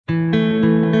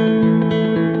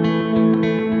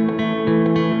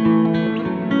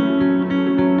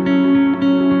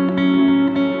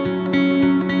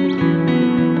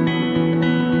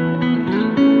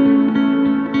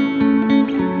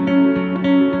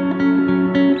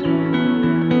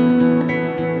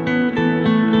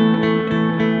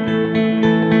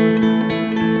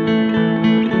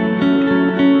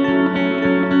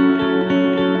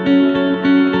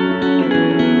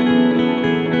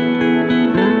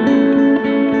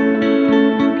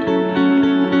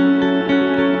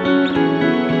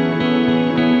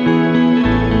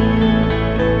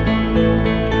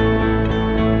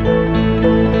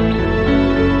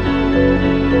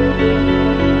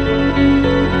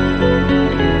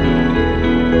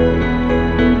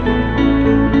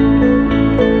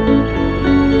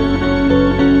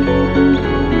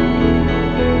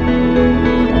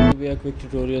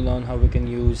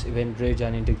use EventBridge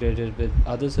and integrate it with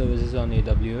other services on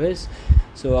AWS.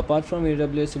 So apart from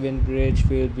AWS EventBridge,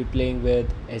 we'll be playing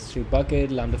with S3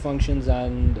 bucket, Lambda functions,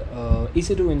 and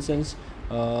EC2 instance,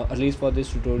 at least for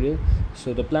this tutorial.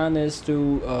 So the plan is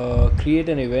to create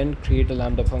an event, create a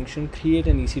Lambda function, create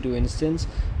an EC2 instance,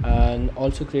 and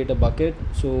also create a bucket.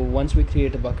 So once we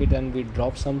create a bucket and we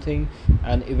drop something,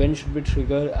 an event should be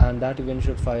triggered, and that event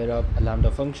should fire up a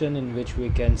Lambda function in which we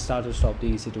can start or stop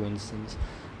the EC2 instance.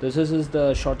 This is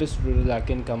the shortest tutorial I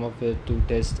can come up with to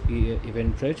test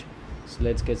EventBridge. So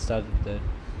let's get started with that.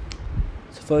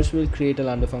 So first we'll create a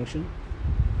Lambda function.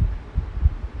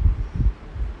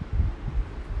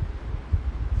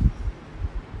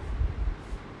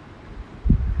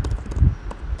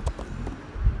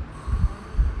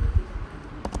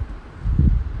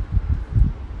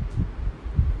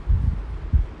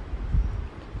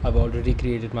 I've already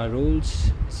created my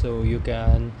roles, so you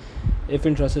can, if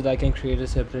interested, I can create a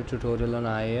separate tutorial on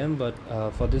IAM, but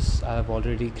for this I have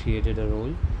already created a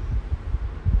role.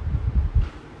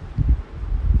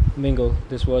 Bingo,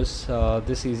 this was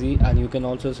this easy. And you can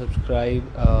also subscribe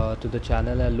to the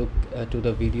channel and look to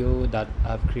the video that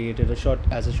I've created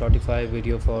as a Shortify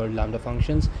video for Lambda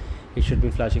functions. It should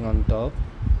be flashing on top.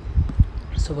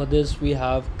 So for this we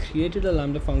have created a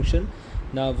Lambda function.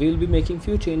 Now we'll be making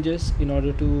few changes in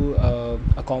order to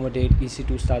accommodate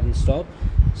EC2 start and stop.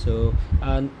 So,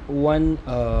 and one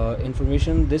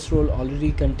information, this role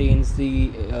already contains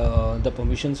the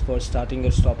permissions for starting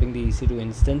or stopping the EC2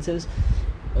 instances.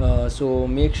 So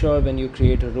make sure when you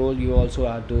create a role you also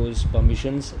add those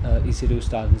permissions, EC2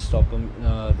 start and stop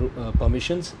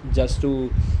permissions, just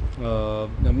to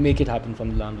make it happen from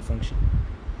the Lambda function.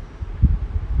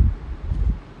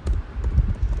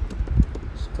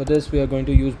 For this we are going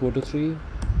to use Boto3.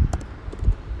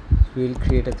 We'll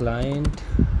create a client.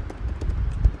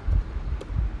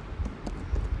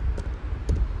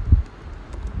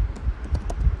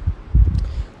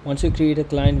 Once you create a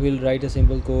client, we'll write a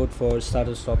simple code for start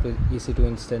or stop EC2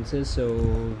 instances. So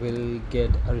we'll get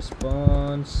a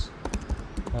response,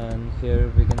 and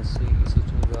here we can see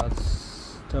EC2 dot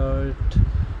start.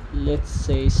 Let's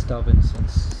say stop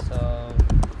instances.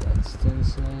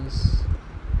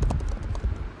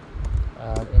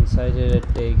 Inside it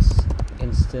takes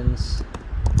instance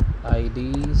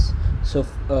IDs. So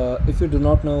if you do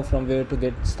not know from where to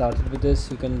get started with this,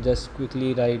 you can just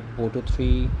quickly write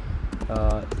Boto3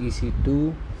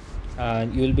 EC2,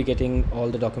 and you will be getting all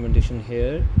the documentation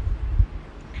here.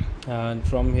 And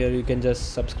from here you can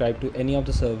just subscribe to any of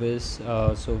the service.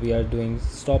 So we are doing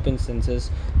stop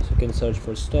instances, so you can search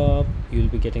for stop. You'll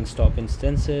be getting stop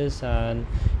instances, and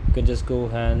you can just go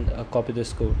and copy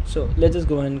this code. So let's just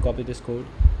go ahead and copy this code.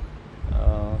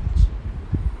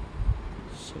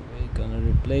 So we're gonna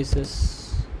replace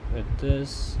this with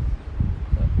this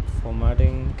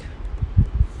formatting.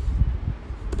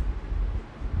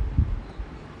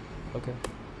 Okay,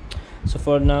 so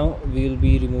for now we'll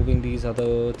be removing these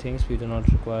other things. We do not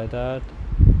require that.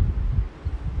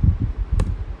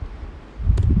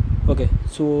 Okay,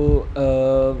 so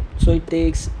so it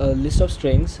takes a list of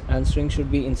strings, and strings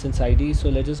should be instance ID. So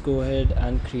let's just go ahead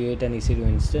and create an EC2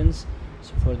 instance.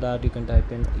 So for that you can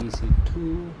type in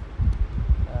EC2,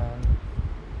 and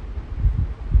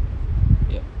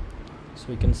yeah, so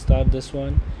we can start this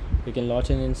one. We can launch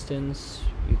an instance,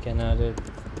 we can add it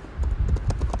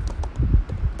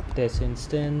test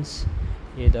instance,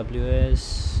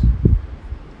 AWS.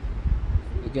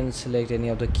 You can select any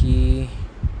of the key,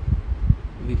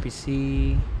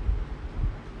 VPC.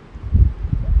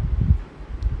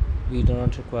 We do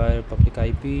not require public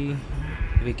IP.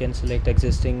 We can select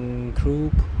existing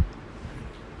group.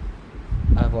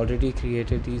 I've already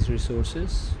created these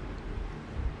resources.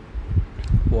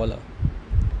 Voila.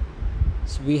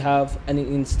 So we have an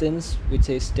instance which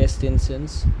says test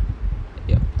instance.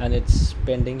 Yeah, and it's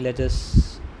pending. Let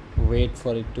us wait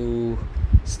for it to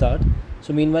start.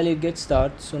 So meanwhile it gets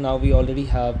started. So now we already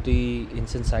have the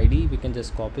instance ID. We can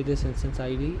just copy this instance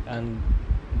ID and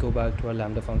go back to our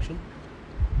Lambda function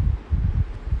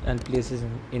and place this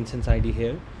instance ID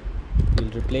here.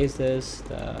 We'll replace this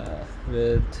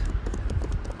with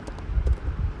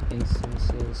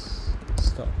instances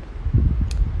stop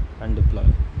and deploy.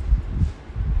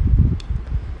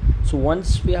 So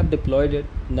once we have deployed it,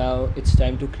 now it's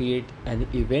time to create an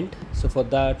event. So for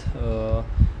that,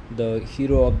 the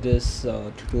hero of this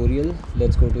tutorial,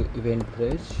 let's go to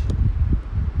EventBridge.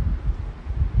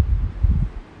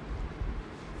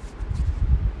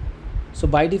 So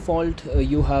by default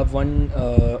you have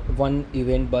one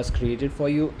event bus created for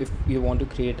you. If you want to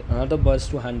create another bus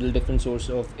to handle different source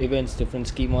of events,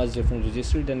 different schemas, different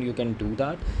registry, then you can do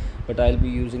that, but I'll be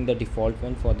using the default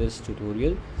one for this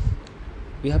tutorial.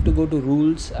 We have to go to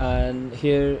rules, and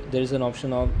here there is an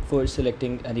option of first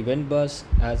selecting an event bus,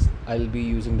 as I'll be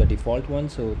using the default one,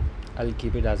 so I'll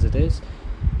keep it as it is.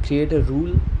 Create a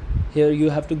rule. Here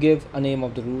you have to give a name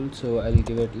of the rule, so I'll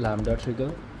give it lambda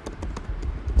trigger.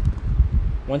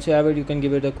 Once you have it, you can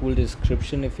give it a cool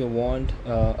description if you want,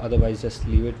 otherwise just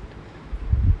leave it.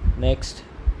 Next,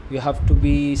 you have to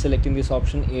be selecting this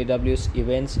option, AWS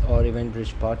events or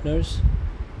EventBridge partners.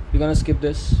 We're gonna skip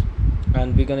this,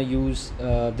 and we're gonna use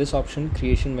this option,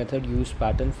 creation method use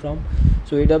pattern from.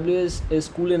 So AWS is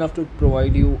cool enough to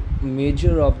provide you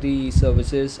major of the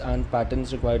services and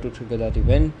patterns required to trigger that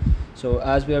event. So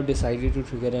as we have decided to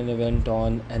trigger an event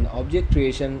on an object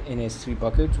creation in S3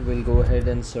 bucket, we'll go ahead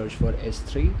and search for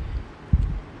S3.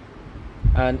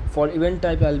 And for event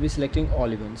type, I'll be selecting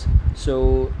all events.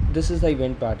 So this is the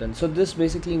event pattern. So this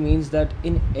basically means that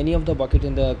in any of the bucket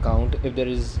in the account, if there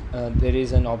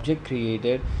is an object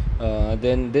created,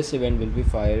 then this event will be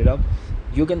fired up.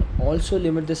 You can also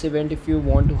limit this event if you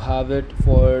want to have it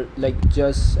for like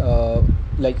just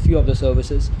like few of the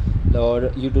services,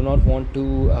 or you do not want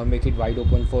to make it wide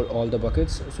open for all the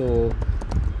buckets. So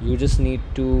you just need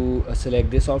to select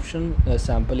this option,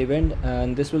 sample event,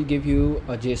 and this will give you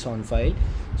a JSON file.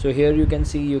 So here you can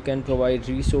see you can provide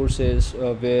resources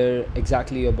where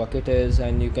exactly your bucket is,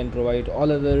 and you can provide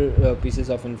all other pieces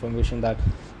of information, that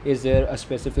is there a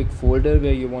specific folder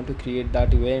where you want to create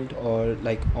that event, or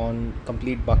like on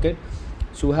complete bucket.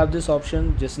 So we have this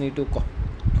option, just need to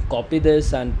copy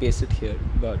this and paste it here,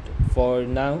 but for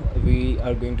now we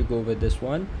are going to go with this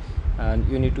one, and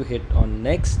you need to hit on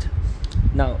next.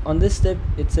 Now on this step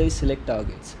it says select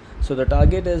targets. So the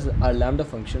target is our Lambda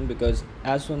function, because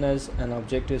as soon as an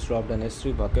object is dropped on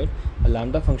S3 bucket, a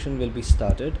Lambda function will be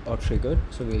started or triggered.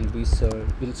 So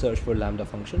we'll search for Lambda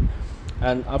function,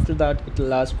 and after that it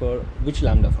will ask for which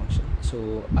Lambda function.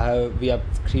 So we have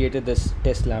created this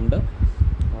test Lambda,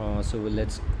 so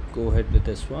let's go ahead with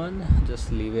this one.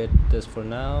 Just leave it this for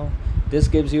now. This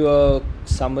gives you a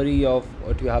summary of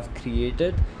what you have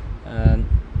created, and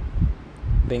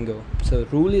bingo. So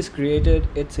rule is created,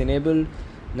 it's enabled.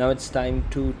 Now it's time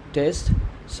to test.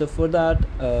 So for that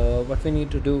what we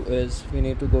need to do is we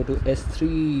need to go to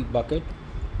S3 bucket.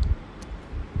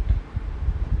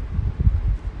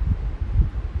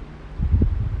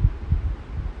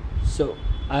 So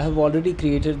I have already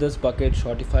created this bucket,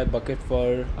 SHORTIFY bucket,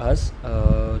 for us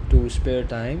to spare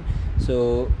time.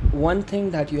 So one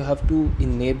thing that you have to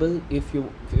enable if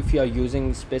you are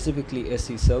using specifically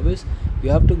SC service, you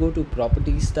have to go to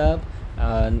properties tab,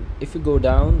 and if you go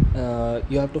down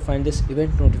you have to find this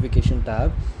event notification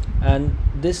tab, and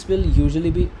this will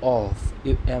usually be off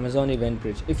Amazon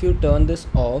EventBridge. If you turn this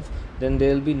off, then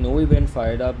there will be no event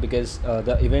fired up, because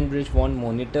the EventBridge won't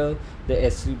monitor the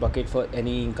S3 bucket for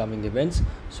any incoming events.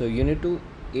 So you need to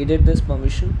edit this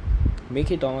permission,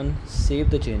 make it on, save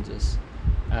the changes,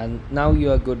 and now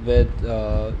you are good with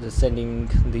sending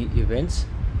the events.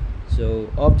 So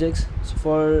objects,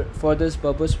 so for this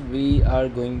purpose we are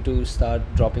going to start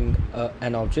dropping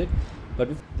an object, but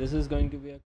this is going to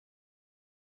be a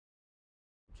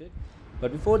object.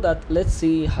 But before that, let's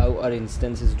see how our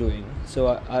instance is doing. So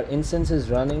our instance is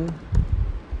running.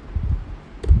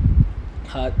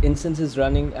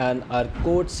 And our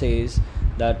code says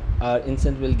that our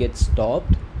instance will get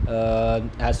stopped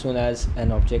as soon as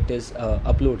an object is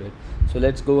uploaded. So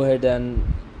let's go ahead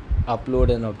and upload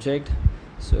an object.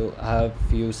 So I have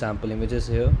few sample images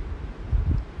here.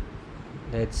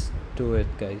 Let's do it,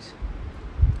 guys.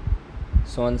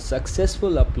 So on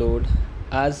successful upload,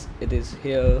 as it is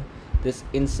here, this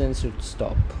instance should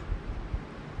stop.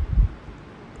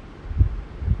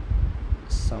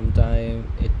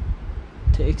 Sometime it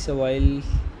takes a while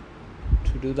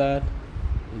to do that.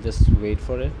 Just wait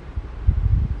for it.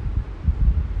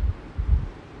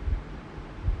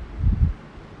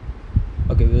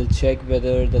 Okay, we'll check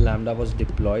whether the Lambda was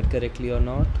deployed correctly or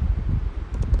not.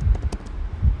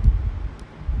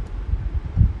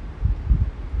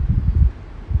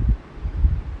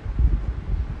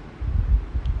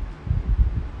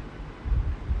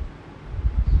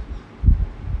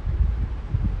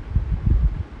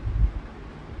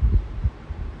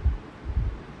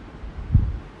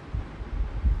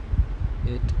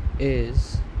 It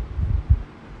is.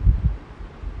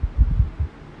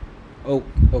 Oh,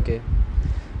 okay.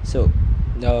 So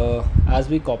as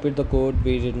we copied the code,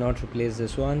 we did not replace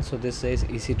this one. So this says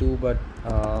EC2, but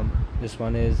this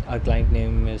one is, our client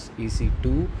name is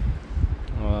EC2,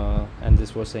 and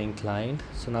this was saying client.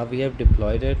 So now we have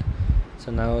deployed it.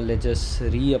 So now let's just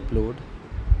re-upload.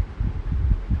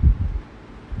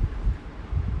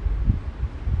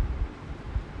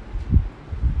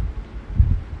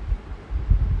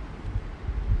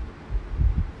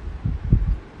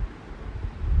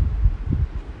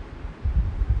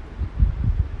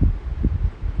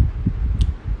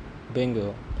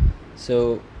 Bingo.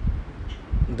 So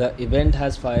the event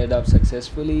has fired up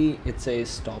successfully. It says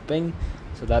stopping,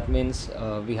 so that means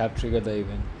we have triggered the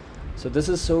event. So this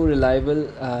is so reliable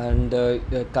and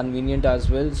convenient as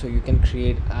well. So you can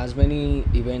create as many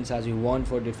events as you want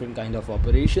for different kind of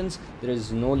operations. There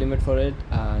is no limit for it,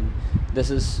 and this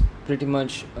is pretty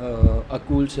much a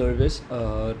cool service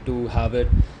to have it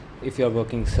if you're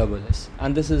working serverless,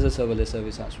 and this is a serverless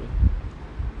service as well.